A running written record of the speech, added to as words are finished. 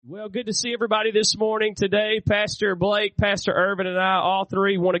Well, good to see everybody this morning. Today, Pastor Blake, Pastor Irvin, and I, all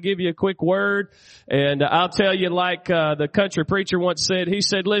three, want to give you a quick word. And I'll tell you, like the country preacher once said, he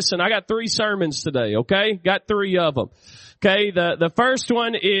said, listen, I got 3 sermons today, okay? Got 3 of them. Okay, the first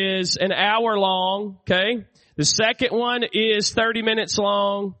one is an hour long, okay? The second one is 30 minutes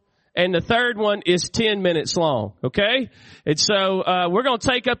long. And the third one is 10 minutes long, okay? And so, we're gonna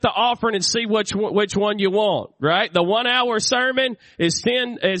take up the offering and see which one you want, right? The 1 hour sermon is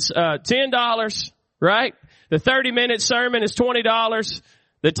 $10, right? The 30-minute sermon is $20.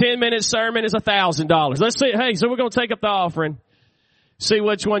 The 10-minute sermon is $1,000. Let's see, hey, so we're gonna take up the offering. See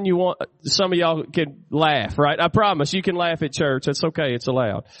which one you want. Some of y'all can laugh, right? I promise you can laugh at church. That's okay. It's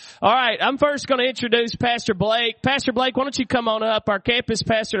allowed. All right. I'm first going to introduce Pastor Blake. Pastor Blake, why don't you come on up? Our campus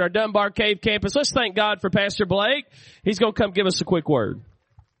pastor at our Dunbar Cave campus. Let's thank God for Pastor Blake. He's going to come give us a quick word.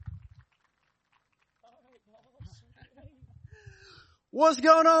 What's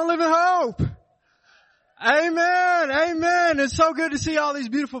going on, Living Hope? Amen. Amen. It's so good to see all these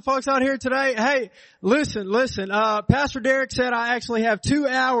beautiful folks out here today. Hey, listen. Pastor Derek said I actually have 2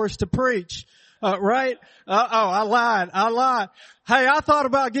 hours to preach. Right? I lied. Hey, I thought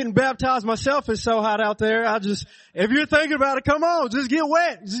about getting baptized myself. It's so hot out there. If you're thinking about it, come on, just get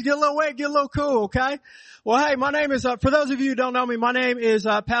wet. Just get a little wet, get a little cool, okay? Well, hey, my name is, for those of you who don't know me, my name is,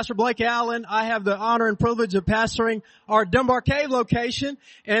 Pastor Blake Allen. I have the honor and privilege of pastoring our Dunbar Cave location.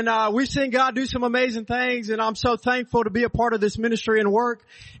 And, we've seen God do some amazing things. And I'm so thankful to be a part of this ministry and work.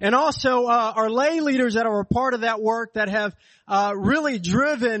 And also, our lay leaders that are a part of that work that have, really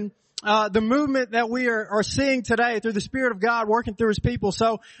driven the movement that we are seeing today through the Spirit of God working through His people.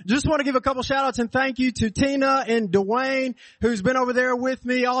 So just want to give a couple shout outs and thank you to Tina and Dwayne, who's been over there with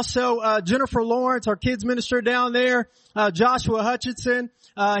me. Also, Jennifer Lawrence, our kids minister down there. Joshua Hutchinson.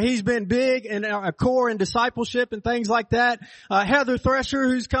 He's been big in a core in discipleship and things like that. Heather Thresher,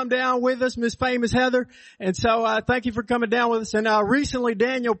 who's come down with us, Miss Famous Heather. And so, thank you for coming down with us. And, recently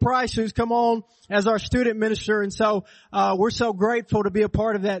Daniel Price, who's come on as our student minister. And so, we're so grateful to be a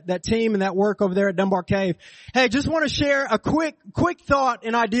part of that team and that work over there at Dunbar Cave. Hey, just want to share a quick thought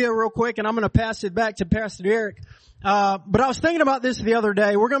and idea real quick, and I'm going to pass it back to Pastor Derek. But I was thinking about this the other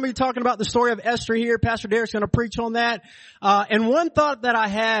day. We're going to be talking about the story of Esther here. Pastor Derek's going to preach on that. And one thought that I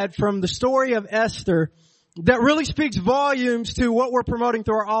had from the story of Esther that really speaks volumes to what we're promoting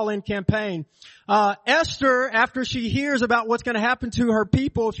through our All In campaign. Esther, after she hears about what's going to happen to her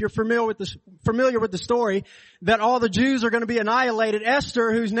people, if you're familiar with the story, that all the Jews are going to be annihilated,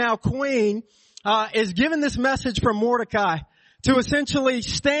 Esther, who's now queen, is given this message from Mordecai to essentially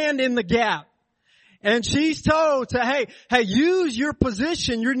stand in the gap. And she's told to, hey, use your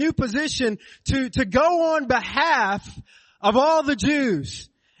position, your new position to go on behalf of all the Jews.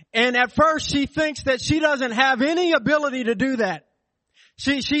 And at first she thinks that she doesn't have any ability to do that.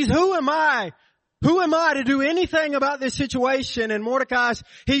 She's, who am I? Who am I to do anything about this situation? And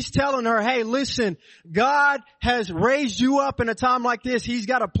he's telling her, hey, listen, God has raised you up in a time like this. He's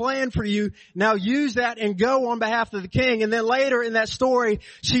got a plan for you. Now use that and go on behalf of the king. And then later in that story,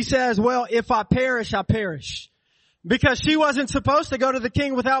 she says, well, if I perish, I perish. Because she wasn't supposed to go to the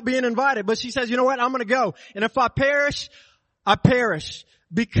king without being invited. But she says, you know what? I'm going to go. And if I perish, I perish.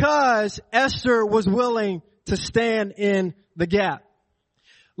 Because Esther was willing to stand in the gap.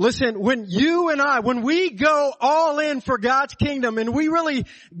 Listen, when we go all in for God's kingdom and we really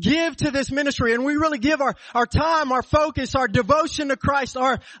give to this ministry and we really give our time, our focus, our devotion to Christ,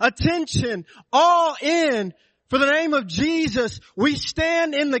 our attention all in for the name of Jesus, we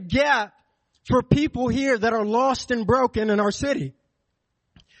stand in the gap for people here that are lost and broken in our city.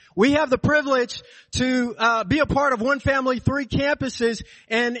 We have the privilege to be a part of One Family, 3 campuses,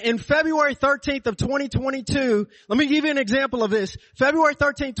 and in February 13th of 2022, let me give you an example of this. February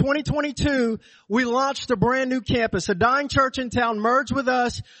 13th, 2022, we launched a brand new campus. A dying church in town merged with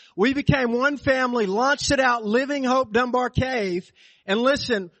us. We became One Family, launched it out, Living Hope Dunbar Cave. And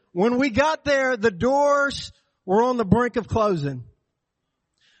listen, when we got there, the doors were on the brink of closing.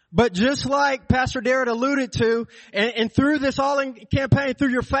 But just like Pastor Derek alluded to, and through this all-in campaign,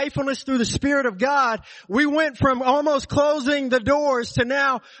 through your faithfulness, through the Spirit of God, we went from almost closing the doors to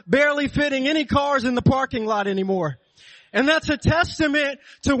now barely fitting any cars in the parking lot anymore. And that's a testament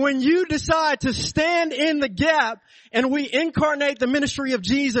to when you decide to stand in the gap and we incarnate the ministry of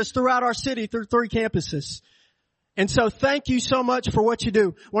Jesus throughout our city through 3 campuses. And so thank you so much for what you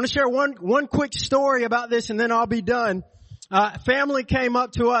do. I want to share one quick story about this and then I'll be done. Family came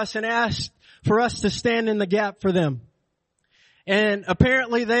up to us and asked for us to stand in the gap for them. And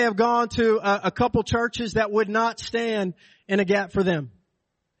apparently they have gone to a couple churches that would not stand in a gap for them.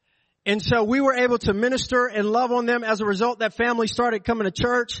 And so we were able to minister and love on them. As a result, that family started coming to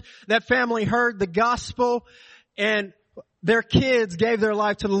church. That family heard the gospel, and their kids gave their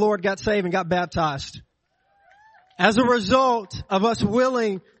life to the Lord, got saved, and got baptized. As a result of us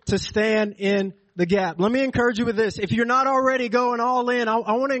willing to stand in the gap. Let me encourage you with this. If you're not already going all in, I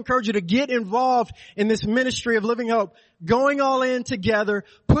want to encourage you to get involved in this ministry of Living Hope. Going all in together,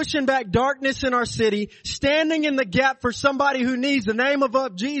 pushing back darkness in our city, standing in the gap for somebody who needs the name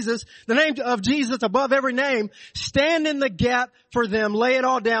of Jesus above every name. Stand in the gap for them, lay it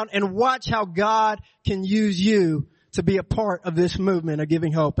all down, and watch how God can use you to be a part of this movement of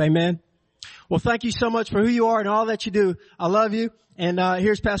Giving Hope. Amen. Well, thank you so much for who you are and all that you do. I love you. And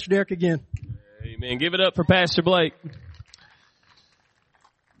here's Pastor Derek again. Amen. Give it up for Pastor Blake.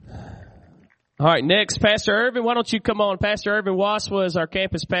 All right, next, Pastor Irvin, why don't you come on? Pastor Irvin Waswa is our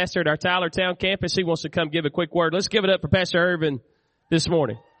campus pastor at our Tylertown campus. He wants to come give a quick word. Let's give it up for Pastor Irvin this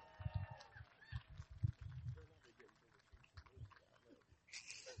morning.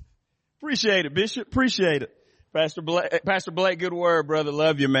 Appreciate it, Bishop. Appreciate it. Pastor Blake, good word, brother.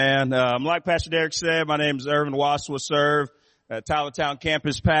 Love you, man. Like Pastor Derek said, my name is Irvin Waswa, serve Tylertown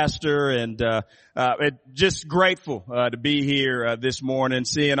campus pastor, and just grateful to be here this morning,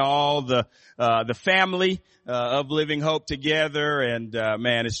 seeing all the family of Living Hope together, and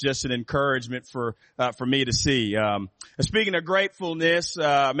man, it's just an encouragement for me to see. Speaking of gratefulness,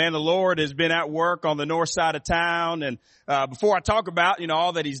 man, the Lord has been at work on the north side of town, and before I talk about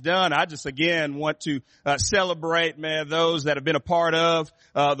all that He's done, I just again want to celebrate, man, those that have been a part of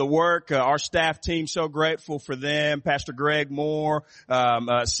the work. Our staff team, so grateful for them. Pastor Greg Moore,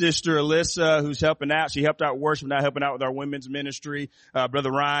 Sister Alyssa, who's helping out. She helped out worship, now helping out with our women's ministry.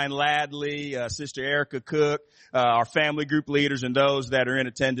 Brother Ryan Ladley, Sister Erica Cook, our family group leaders, and those that are in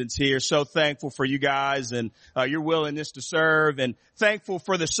attendance here. So thankful for you guys and your willingness to serve, and thankful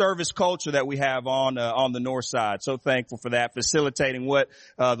for the service culture that we have on the north side. So thankful for that, facilitating what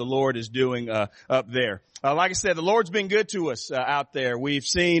the Lord is doing up there. Like I said, the Lord's been good to us out there. We've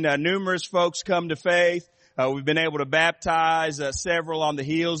seen numerous folks come to faith. We've been able to baptize several on the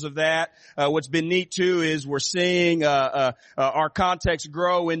heels of that. What's been neat too is we're seeing our context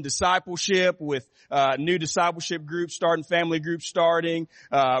grow in discipleship, with new discipleship groups starting, family groups starting.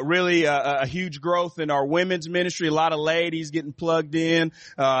 Really a huge growth in our women's ministry. A lot of ladies getting plugged in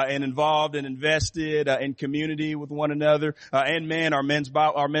and involved and invested in community with one another. And men, our men's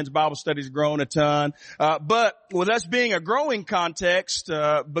Bible studies grown a ton. But with us being a growing context,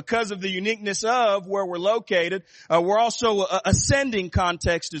 because of the uniqueness of where we're located, we're also ascending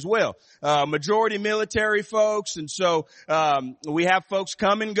context as well. Majority military folks, and so we have folks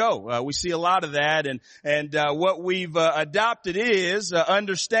come and go. We see a lot of that, and what we've adopted is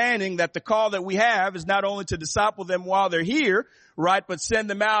understanding that the call that we have is not only to disciple them while they're here, right, but send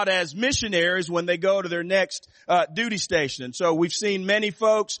them out as missionaries when they go to their next duty station. And so we've seen many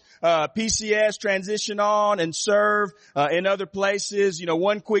folks PCS transition on and serve in other places.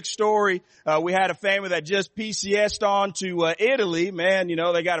 One quick story, we had a family that just PCS'd on to Italy. Man,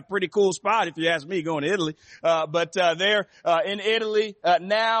 they got a pretty cool spot, if you ask me, going to Italy. But they're in Italy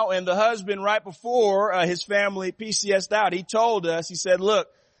now, and the husband, right before his family PCS'd out, he told us, he said, look,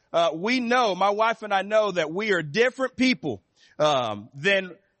 we know, my wife and I know, that we are different people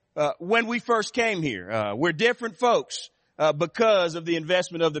than when we first came here. We're different folks because of the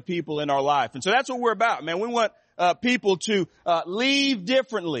investment of the people in our life. And so that's what we're about, man. We want people to leave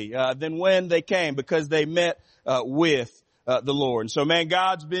differently than when they came, because they met with the Lord. And so, man,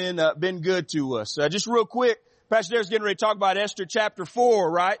 God's been good to us. Just real quick, Pastor Derek's getting ready to talk about Esther chapter 4,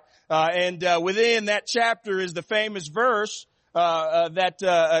 right? And within that chapter is the famous verse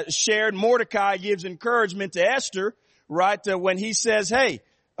that shared. Mordecai gives encouragement to Esther, right, when he says, hey,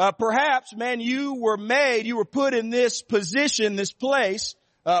 perhaps, man, you were put in this position, this place,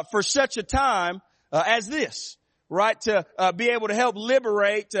 for such a time as this, right, to be able to help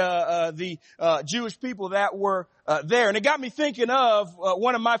liberate the Jewish people that were there. And it got me thinking of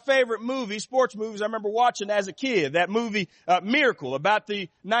one of my favorite movies, sports movies I remember watching as a kid, that movie Miracle, about the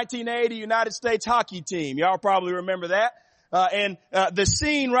 1980 United States hockey team. Y'all probably remember that. And the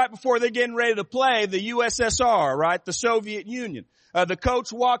scene right before they're getting ready to play the USSR, right, the Soviet Union. The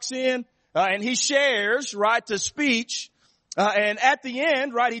coach walks in and he shares, right, the speech. And at the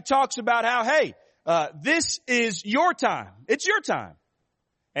end, right, he talks about how, hey, this is your time. It's your time.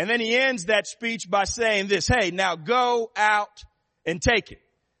 And then he ends that speech by saying this, hey, now go out and take it.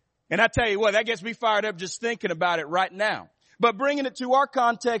 And I tell you what, that gets me fired up just thinking about it right now. But bringing it to our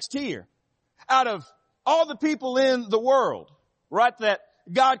context here, out of all the people in the world, right, that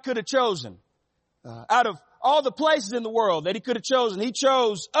God could have chosen, out of all the places in the world that he could have chosen, he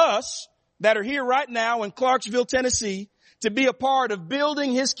chose us that are here right now in Clarksville, Tennessee, to be a part of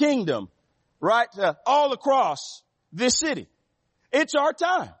building his kingdom, right, all across this city. It's our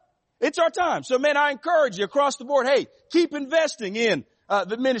time. It's our time. So man, I encourage you across the board, hey, keep investing in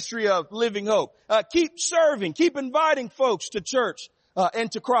the ministry of Living Hope. Keep serving, keep inviting folks to church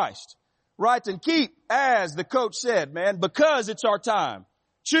and to Christ, right? And keep, as the coach said, man, because it's our time,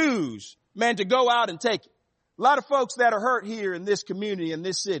 choose, man, to go out and take it. A lot of folks that are hurt here in this community, in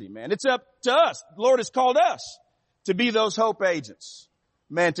this city, man. It's up to us. The Lord has called us to be those hope agents,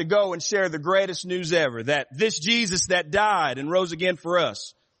 man, to go and share the greatest news ever, that this Jesus that died and rose again for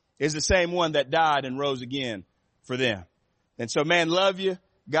us is the same one that died and rose again for them. And so, man, love you.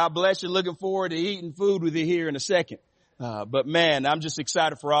 God bless you. Looking forward to eating food with you here in a second. But man, I'm just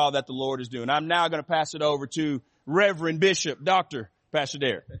excited for all that the Lord is doing. I'm now going to pass it over to Reverend Bishop, Dr. Pastor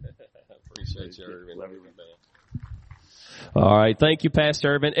Derek. Appreciate you, Irvin. Love you, man. All right. Thank you, Pastor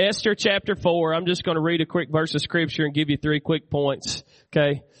Irvin. Esther chapter 4. I'm just going to read a quick verse of scripture and give you 3 quick points.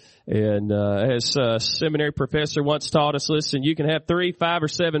 Okay. And, as a seminary professor once taught us, listen, you can have 3, 5, or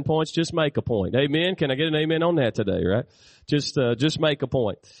 7 points. Just make a point. Amen. Can I get an amen on that today? Right. Just make a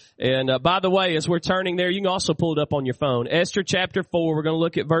point. And, by the way, as we're turning there, you can also pull it up on your phone. Esther chapter 4. We're going to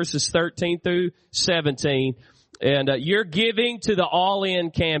look at verses 13 through 17. And you're giving to the All-In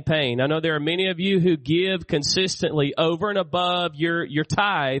campaign. I know there are many of you who give consistently over and above your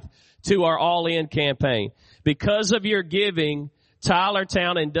tithe to our All-In campaign. Because of your giving,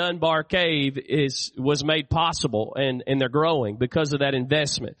 Tylertown and Dunbar Cave was made possible, and they're growing because of that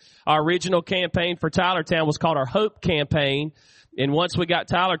investment. Our original campaign for Tylertown was called our Hope Campaign. And once we got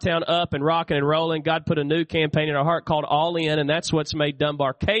Tylertown up and rocking and rolling, God put a new campaign in our heart called All In, and that's what's made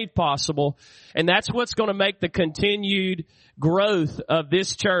Dunbar Cave possible. And that's what's going to make the continued growth of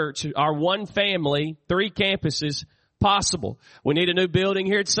this church, our one family, 3 campuses, possible. We need a new building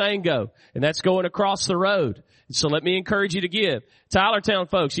here at Sango, and that's going across the road. So let me encourage you to give. Tylertown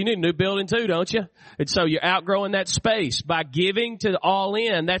folks, you need a new building too, don't you? And so you're outgrowing that space. By giving to All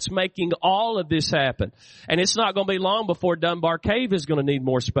In, that's making all of this happen. And it's not going to be long before Dunbar Cave is going to need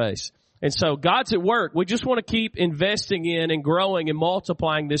more space. And so God's at work. We just want to keep investing in and growing and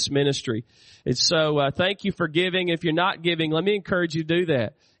multiplying this ministry. And so thank you for giving. If you're not giving, let me encourage you to do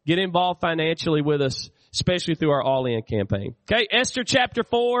that. Get involved financially with us, especially through our All-In campaign. Okay, Esther chapter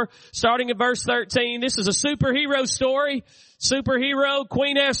 4, starting at verse 13. This is a superhero story. Superhero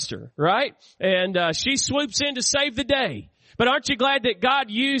Queen Esther, right? And she swoops in to save the day. But aren't you glad that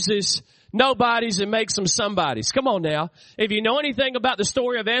God uses nobodies and makes them somebodies? Come on now. If you know anything about the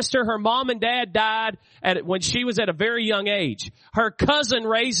story of Esther, her mom and dad died when she was at a very young age. Her cousin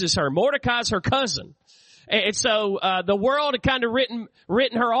raises her. Mordecai's her cousin. And so the world had kind of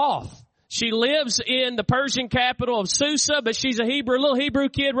written her off. She lives in the Persian capital of Susa, but she's a little Hebrew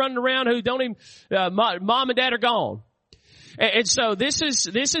kid running around who don't even, mom and dad are gone. And so this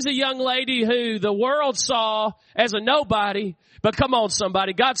is a young lady who the world saw as a nobody, but come on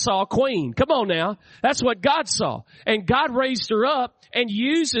somebody, God saw a queen. Come on now. That's what God saw. And God raised her up and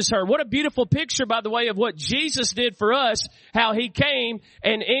uses her. What a beautiful picture, by the way, of what Jesus did for us, how He came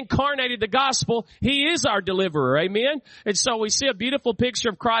and incarnated the gospel. He is our deliverer. Amen. And so we see a beautiful picture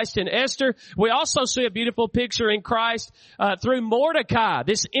of Christ in Esther. We also see a beautiful picture in Christ through Mordecai,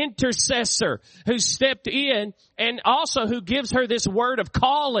 this intercessor who stepped in and also who gives her this word of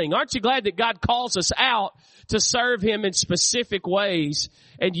calling. Aren't you glad that God calls us out to serve Him in specific ways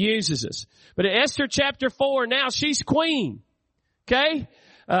and uses us? But in Esther chapter 4, now she's queen. Okay?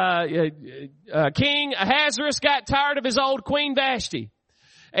 King Ahasuerus got tired of his old Queen Vashti.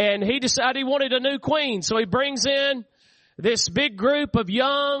 And he decided he wanted a new queen. So he brings in this big group of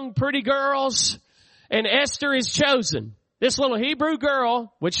young, pretty girls. And Esther is chosen. This little Hebrew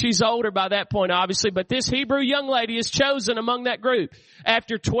girl, which she's older by that point obviously, but this Hebrew young lady is chosen among that group.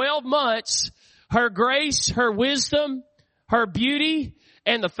 After 12 months, her grace, her wisdom, her beauty,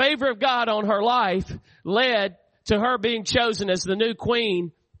 and the favor of God on her life led to her being chosen as the new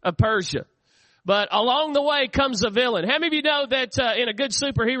queen of Persia. But along the way comes a villain. How many of you know that in a good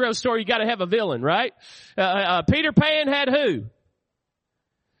superhero story you got to have a villain, right? Peter Pan had who?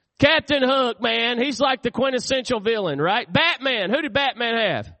 Captain Hook, man. He's like the quintessential villain, right? Batman. Who did Batman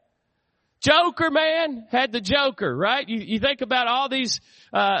have? Joker, man. Had the Joker, right? You think about all these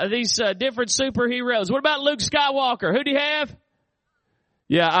different superheroes. What about Luke Skywalker? Who do you have?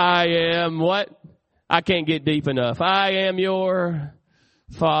 Yeah, I am what? I can't get deep enough. I am your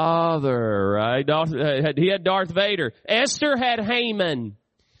father, right? He had Darth Vader. Esther had Haman.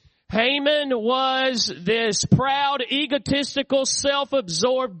 Haman was this proud, egotistical,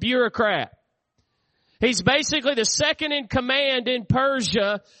 self-absorbed bureaucrat. He's basically the second in command in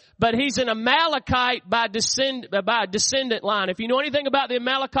Persia, but he's an Amalekite by descendant line. If you know anything about the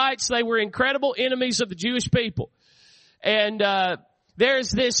Amalekites, they were incredible enemies of the Jewish people. And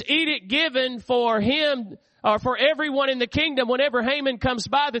there's this edict given for him, or for everyone in the kingdom, whenever Haman comes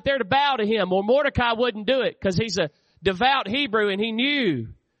by, that they're to bow to him. Well, Mordecai wouldn't do it because he's a devout Hebrew and he knew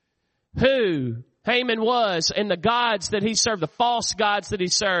who Haman was and the gods that he served, the false gods that he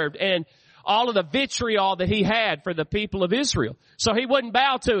served, and all of the vitriol that he had for the people of Israel. So he wouldn't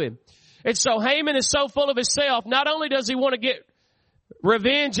bow to him. And so Haman is so full of himself, not only does he want to get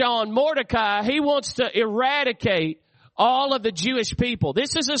revenge on Mordecai, he wants to eradicate all of the Jewish people.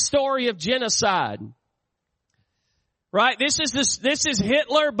 This is a story of genocide. Right? This is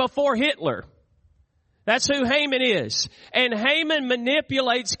Hitler before Hitler. That's who Haman is. And Haman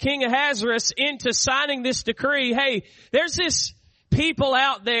manipulates King Ahasuerus into signing this decree. Hey, there's this people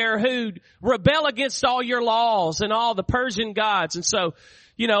out there who rebel against all your laws and all the Persian gods. And so,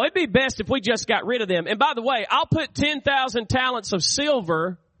 it'd be best if we just got rid of them. And by the way, I'll put 10,000 talents of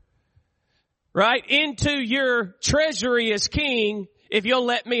silver, right, into your treasury as king if you'll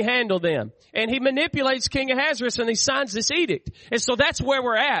let me handle them. And he manipulates King Ahasuerus and he signs this edict. And so that's where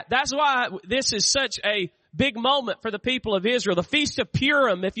we're at. That's why this is such a big moment for the people of Israel. The Feast of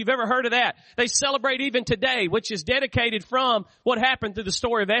Purim, if you've ever heard of that, they celebrate even today, which is dedicated from what happened through the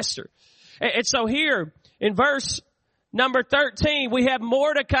story of Esther. And so here in verse number 13, we have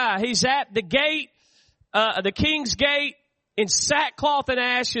Mordecai. He's at the gate, the king's gate, in sackcloth and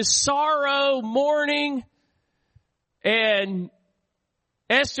ashes, sorrow, mourning, and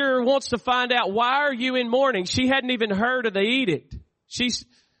Esther wants to find out, why are you in mourning? She hadn't even heard of the edict. She's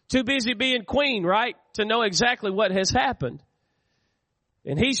too busy being queen, right, to know exactly what has happened.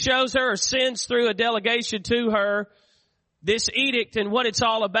 And he shows her, or sends through a delegation to her, this edict and what it's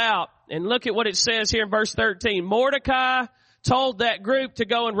all about. And look at what it says here in verse 13. Mordecai told that group to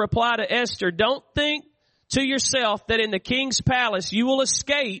go and reply to Esther, don't think to yourself that in the king's palace you will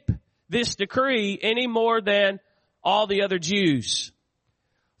escape this decree any more than all the other Jews.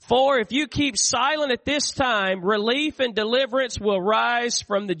 For if you keep silent at this time, relief and deliverance will rise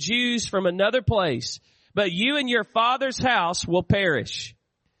from the Jews from another place, but you and your father's house will perish.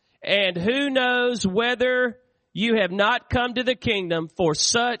 And who knows whether you have not come to the kingdom for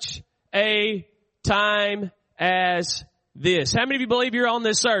such a time as this. How many of you believe you're on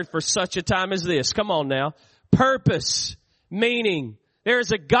this earth for such a time as this? Come on now. Purpose, meaning. There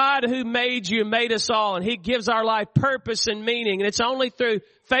is a God who made you and made us all, and He gives our life purpose and meaning. And it's only through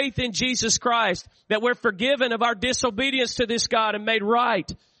faith in Jesus Christ that we're forgiven of our disobedience to this God and made right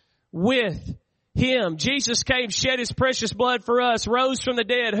with Him. Jesus came, shed His precious blood for us, rose from the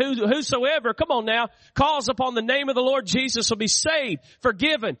dead. Whosoever, come on now, calls upon the name of the Lord Jesus will be saved,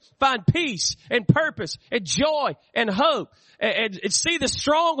 forgiven, find peace and purpose and joy and hope. And see the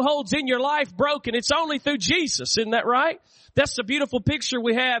strongholds in your life broken. It's only through Jesus. Isn't that right? That's the beautiful picture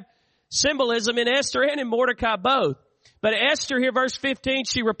we have, symbolism in Esther and in Mordecai both. But Esther here, verse 15,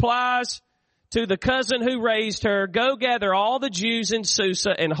 she replies to the cousin who raised her, go gather all the Jews in Susa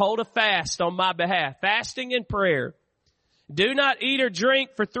and hold a fast on my behalf, fasting and prayer. Do not eat or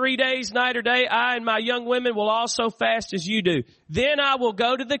drink for 3 days, night or day. I and my young women will also fast as you do. Then I will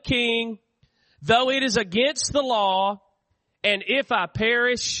go to the king, though it is against the law, and if I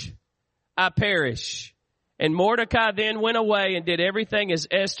perish, I perish. And Mordecai then went away and did everything as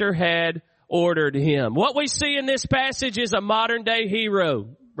Esther had ordered him. What we see in this passage is a modern day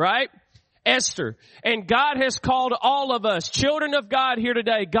hero, right? Esther. And God has called all of us, children of God here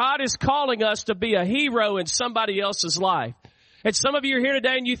today. God is calling us to be a hero in somebody else's life. And some of you are here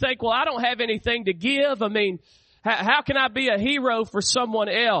today and you think, well, I don't have anything to give. I mean, how can I be a hero for someone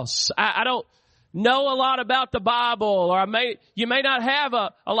else? I don't know a lot about the Bible, or you may not have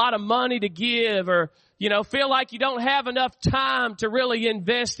a lot of money to give, or feel like you don't have enough time to really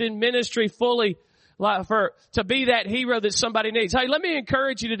invest in ministry fully to be that hero that somebody needs. Hey, let me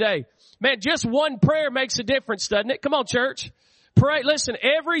encourage you today. Man, just one prayer makes a difference, doesn't it? Come on, church. Pray. Listen,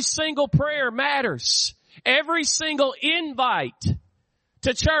 every single prayer matters. Every single invite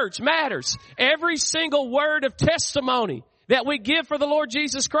to church matters. Every single word of testimony that we give for the Lord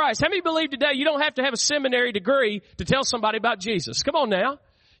Jesus Christ. How many believe today you don't have to have a seminary degree to tell somebody about Jesus? Come on now.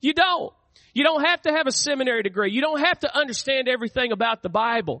 You don't. You don't have to have a seminary degree. You don't have to understand everything about the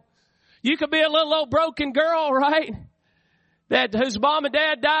Bible. You could be a little old broken girl, right? Whose mom and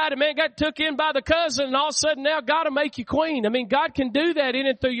dad died and man got took in by the cousin, and all of a sudden now God will make you queen. I mean, God can do that in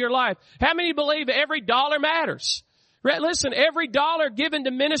and through your life. How many believe every dollar matters? Right? Listen, every dollar given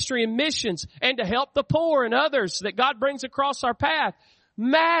to ministry and missions and to help the poor and others that God brings across our path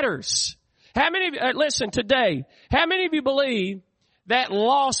matters. How many of you, listen, today, how many of you believe that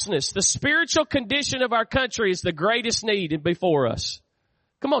lostness, the spiritual condition of our country, is the greatest need before us?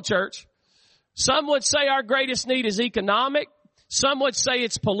 Come on, church. Some would say our greatest need is economic. Some would say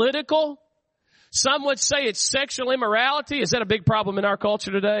it's political. Some would say it's sexual immorality. Is that a big problem in our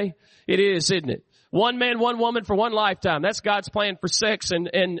culture today? It is, isn't it? One man, one woman for one lifetime. That's God's plan for sex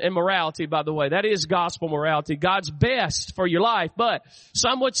and morality, by the way. That is gospel morality. God's best for your life. But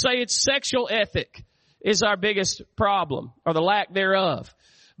some would say it's sexual ethic is our biggest problem, or the lack thereof.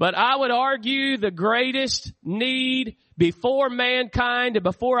 But I would argue the greatest need before mankind and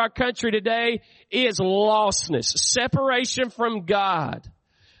before our country today is lostness, separation from God.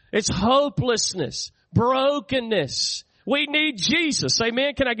 It's hopelessness, brokenness. We need Jesus.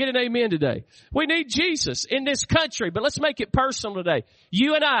 Amen. Can I get an amen today? We need Jesus in this country, but let's make it personal today.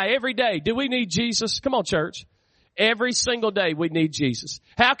 You and I, every day, do we need Jesus? Come on, church. Every single day we need Jesus.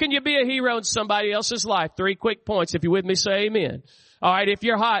 How can you be a hero in somebody else's life? 3 quick points. If you're with me, say amen. All right. If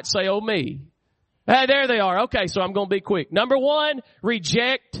you're hot, say, oh me. Hey, there they are. Okay. So I'm going to be quick. Number 1,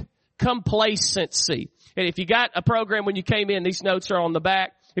 reject complacency. And if you got a program when you came in, these notes are on the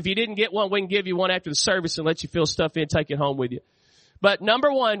back. If you didn't get one, we can give you one after the service and let you fill stuff in, take it home with you. But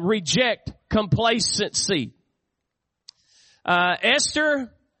number 1, reject complacency. Esther,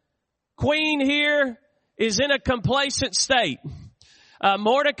 queen here, is in a complacent state.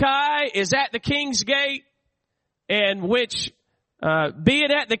 Mordecai is at the king's gate, and which,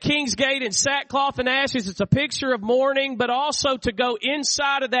 being at the king's gate in sackcloth and ashes, it's a picture of mourning, but also to go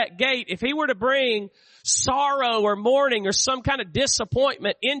inside of that gate. If he were to bring sorrow or mourning or some kind of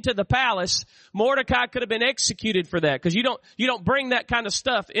disappointment into the palace, Mordecai could have been executed for that, because you don't bring that kind of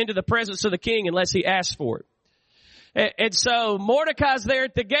stuff into the presence of the king unless he asks for it. And so Mordecai's there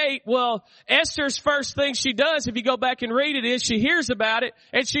at the gate. Well, Esther's first thing she does, if you go back and read it, is she hears about it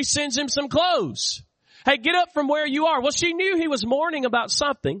and she sends him some clothes. Hey, get up from where you are. Well, she knew he was mourning about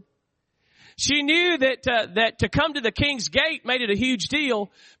something. She knew that to come to the king's gate made it a huge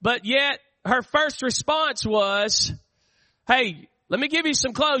deal, but yet her first response was, hey, let me give you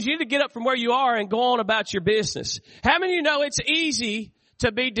some clothes. You need to get up from where you are and go on about your business. How many of you know it's easy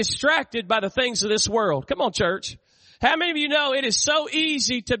to be distracted by the things of this world? Come on, church. How many of you know it is so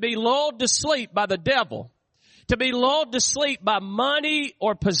easy to be lulled to sleep by the devil, to be lulled to sleep by money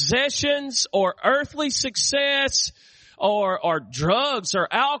or possessions or earthly success or drugs or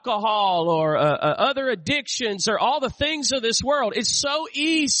alcohol or other addictions or all the things of this world? It's so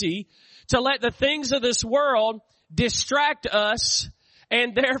easy to let the things of this world distract us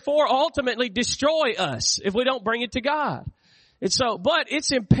and therefore ultimately destroy us if we don't bring it to God. And so, but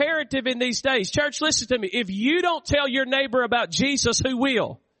it's imperative in these days. Church, listen to me. If you don't tell your neighbor about Jesus, who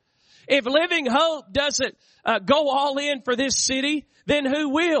will? If Living Hope doesn't go all in for this city, then who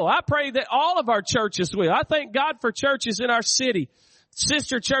will? I pray that all of our churches will. I thank God for churches in our city,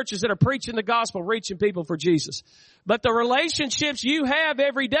 sister churches that are preaching the gospel, reaching people for Jesus. But the relationships you have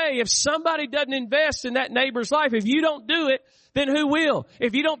every day, if somebody doesn't invest in that neighbor's life, if you don't do it, then who will?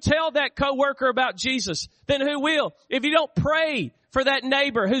 If you don't tell that coworker about Jesus, then who will? If you don't pray for that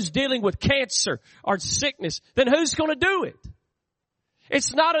neighbor who's dealing with cancer or sickness, then who's going to do it?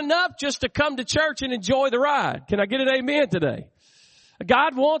 It's not enough just to come to church and enjoy the ride. Can I get an amen today?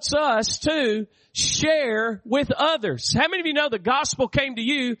 God wants us to share with others. How many of you know the gospel came to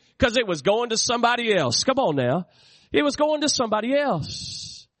you because it was going to somebody else? Come on now. It was going to somebody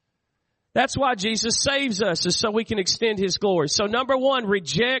else. That's why Jesus saves us, is so we can extend His glory. So number 1,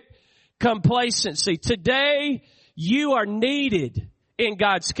 reject complacency. Today, you are needed in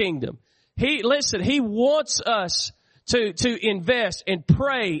God's kingdom. He wants us to invest and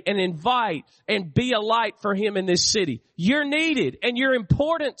pray and invite and be a light for Him in this city. You're needed and you're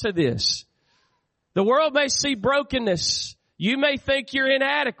important to this. The world may see brokenness. You may think you're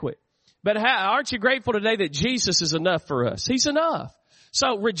inadequate. But aren't you grateful today that Jesus is enough for us? He's enough.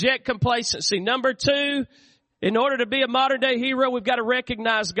 So reject complacency. Number 2, in order to be a modern day hero, we've got to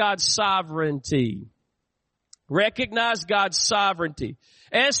recognize God's sovereignty. Recognize God's sovereignty.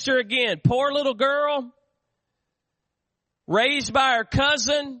 Esther again, poor little girl, raised by her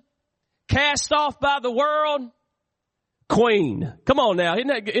cousin, cast off by the world, queen. Come on now, isn't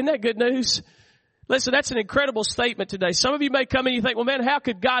that good news? Listen, that's an incredible statement today. Some of you may come in and you think, well man, how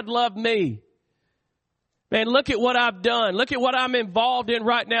could God love me? Man, look at what I've done. Look at what I'm involved in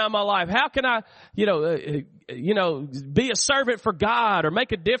right now in my life. How can I, be a servant for God or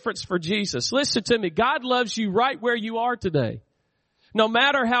make a difference for Jesus? Listen to me. God loves you right where you are today. No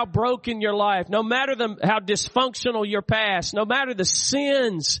matter how broken your life, no matter how dysfunctional your past, no matter the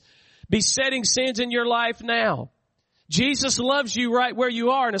sins, besetting sins in your life now, Jesus loves you right where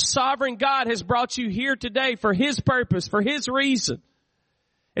you are, and a sovereign God has brought you here today for His purpose, for His reason.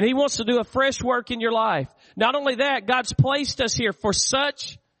 And He wants to do a fresh work in your life. Not only that, God's placed us here for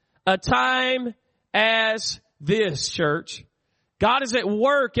such a time as this, church. God is at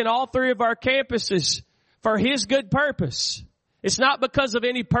work in all three of our campuses for His good purpose. It's not because of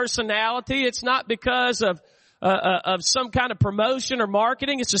any personality. It's not because of some kind of promotion or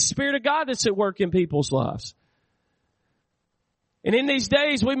marketing. It's the Spirit of God that's at work in people's lives. And in these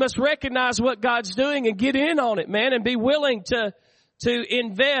days, we must recognize what God's doing and get in on it, man, and be willing to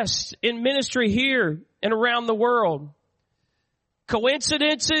invest in ministry here and around the world.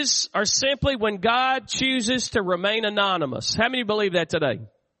 Coincidences are simply when God chooses to remain anonymous. How many believe that today?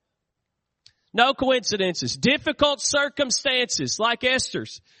 No coincidences. Difficult circumstances like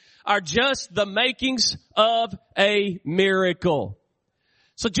Esther's are just the makings of a miracle.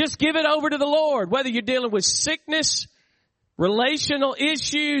 So just give it over to the Lord, whether you're dealing with sickness, relational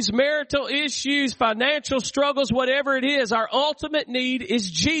issues, marital issues, financial struggles, whatever it is. Our ultimate need is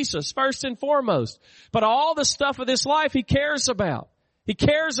Jesus, first and foremost. But all the stuff of this life He cares about. He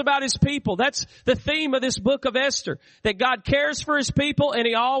cares about His people. That's the theme of this book of Esther, that God cares for His people and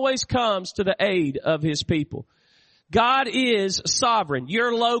He always comes to the aid of His people. God is sovereign.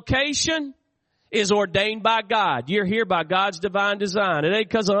 Your location is ordained by God. You're here by God's divine design. It ain't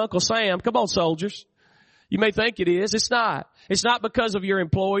because of Uncle Sam. Come on, soldiers. You may think it is. It's not. It's not because of your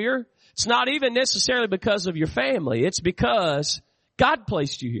employer. It's not even necessarily because of your family. It's because God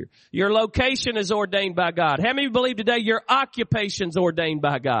placed you here. Your location is ordained by God. How many believe today your occupation's ordained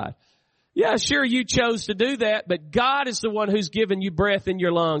by God? Yeah, sure, you chose to do that, but God is the one who's given you breath in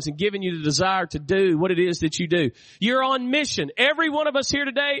your lungs and given you the desire to do what it is that you do. You're on mission. Every one of us here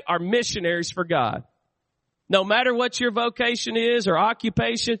today are missionaries for God. No matter what your vocation is or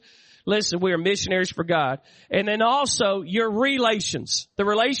occupation, listen, we are missionaries for God. And then also your relations, the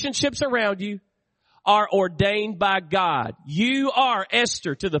relationships around you are ordained by God. You are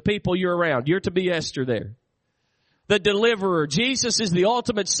Esther to the people you're around. You're to be Esther there. The deliverer. Jesus is the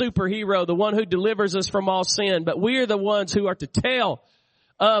ultimate superhero, the one who delivers us from all sin. But we are the ones who are to tell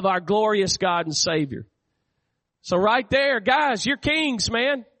of our glorious God and Savior. So right there, guys, you're kings,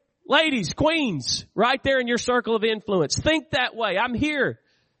 man. Ladies, queens, right there in your circle of influence. Think that way. I'm here.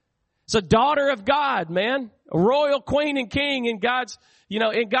 It's a daughter of God, man. A royal queen and king in God's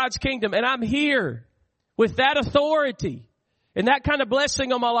kingdom. And I'm here with that authority and that kind of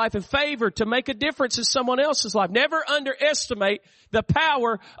blessing on my life and favor to make a difference in someone else's life. Never underestimate the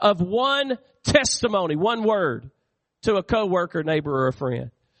power of one testimony, one word to a coworker, neighbor, or a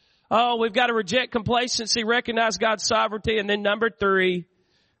friend. Oh, we've got to reject complacency, recognize God's sovereignty. And then number 3,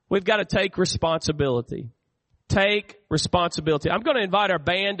 we've got to take responsibility. Take responsibility. I'm going to invite our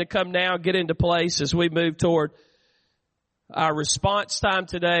band to come now and get into place as we move toward our response time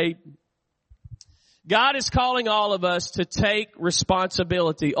today. God is calling all of us to take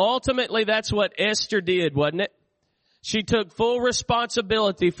responsibility. Ultimately, that's what Esther did, wasn't it? She took full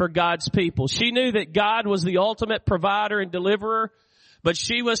responsibility for God's people. She knew that God was the ultimate provider and deliverer, but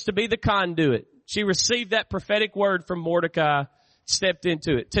she was to be the conduit. She received that prophetic word from Mordecai, stepped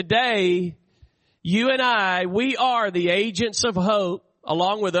into it. Today, you and I, we are the agents of hope,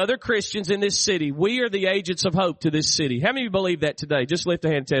 along with other Christians in this city. We are the agents of hope to this city. How many of you believe that today? Just lift a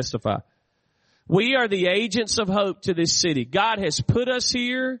hand and testify. We are the agents of hope to this city. God has put us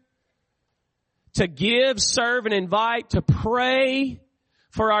here to give, serve, and invite, to pray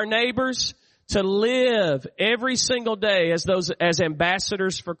for our neighbors, to live every single day as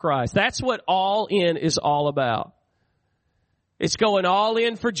ambassadors for Christ. That's what All In is all about. It's going all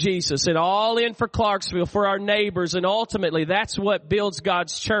in for Jesus and all in for Clarksville, for our neighbors, and ultimately that's what builds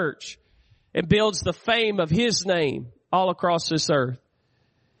God's church and builds the fame of His name all across this earth.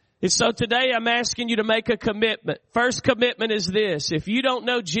 And so today I'm asking you to make a commitment. First commitment is this. If you don't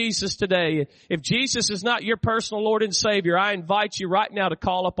know Jesus today, if Jesus is not your personal Lord and Savior, I invite you right now to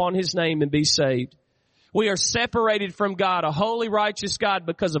call upon His name and be saved. We are separated from God, a holy, righteous God,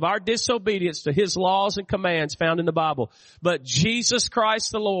 because of our disobedience to His laws and commands found in the Bible. But Jesus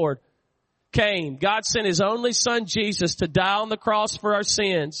Christ the Lord came. God sent His only Son, Jesus, to die on the cross for our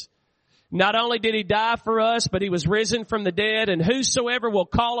sins. Not only did He die for us, but He was risen from the dead, and whosoever will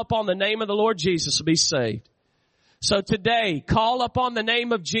call upon the name of the Lord Jesus will be saved. So today, call upon the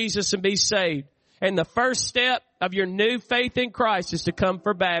name of Jesus and be saved. And the first step of your new faith in Christ is to come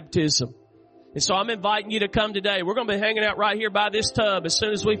for baptism. And so I'm inviting you to come today. We're going to be hanging out right here by this tub as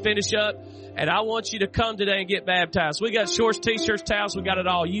soon as we finish up. And I want you to come today and get baptized. We got shorts, t-shirts, towels. We got it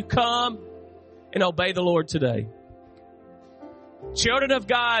all. You come and obey the Lord today. Children of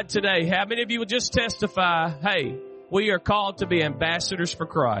God today, how many of you will just testify, hey, We are called to be ambassadors for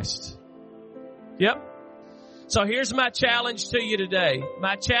Christ. Yep. So here's my challenge to you today.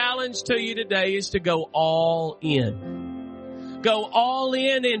 My challenge to you today is to go all in. Go all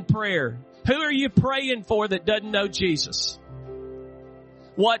in prayer. Who are you praying for that doesn't know Jesus?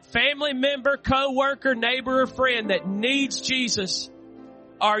 What family member, co-worker, neighbor, or friend that needs Jesus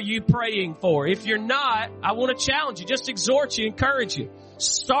are you praying for? If you're not, I want to challenge you, just exhort you, encourage you.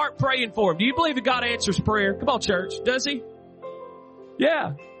 Start praying for him. Do you believe that God answers prayer? Come on, church. Does he?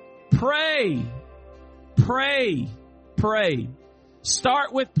 Yeah. Pray. Pray. Pray.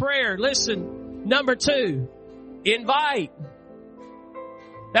 Start with prayer. Listen, number 2, invite.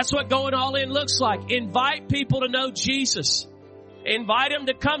 That's what going all in looks like. Invite people to know Jesus. Invite them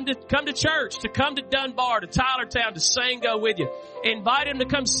to come to church, to come to Dunbar, to Tylertown, to Sango with you. Invite them to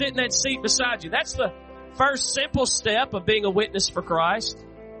come sit in that seat beside you. That's the first simple step of being a witness for Christ.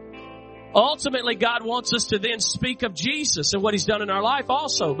 Ultimately, God wants us to then speak of Jesus and what He's done in our life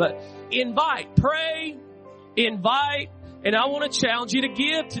also. But invite, pray, invite, and I want to challenge you to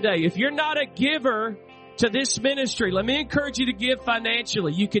give today. If you're not a giver to this ministry, let me encourage you to give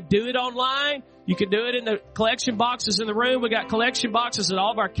financially. You could do it online. You can do it in the collection boxes in the room. We got collection boxes at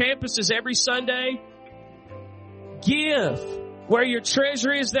all of our campuses every Sunday. Give. Where your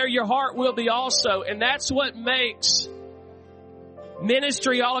treasure is, there your heart will be also. And that's what makes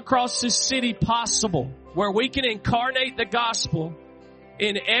ministry all across this city possible, where we can incarnate the gospel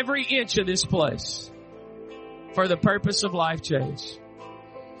in every inch of this place for the purpose of life change.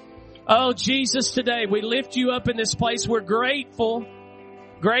 Oh, Jesus, today we lift you up in this place. We're grateful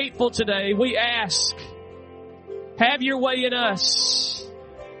today. We ask, have your way in us.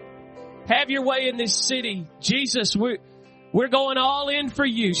 Have your way in this city. Jesus, we're going all in for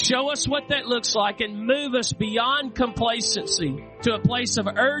you. Show us what that looks like and move us beyond complacency to a place of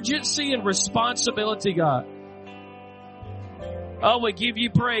urgency and responsibility, God. Oh, we give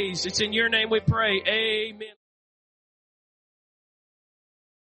you praise. It's in your name we pray. Amen.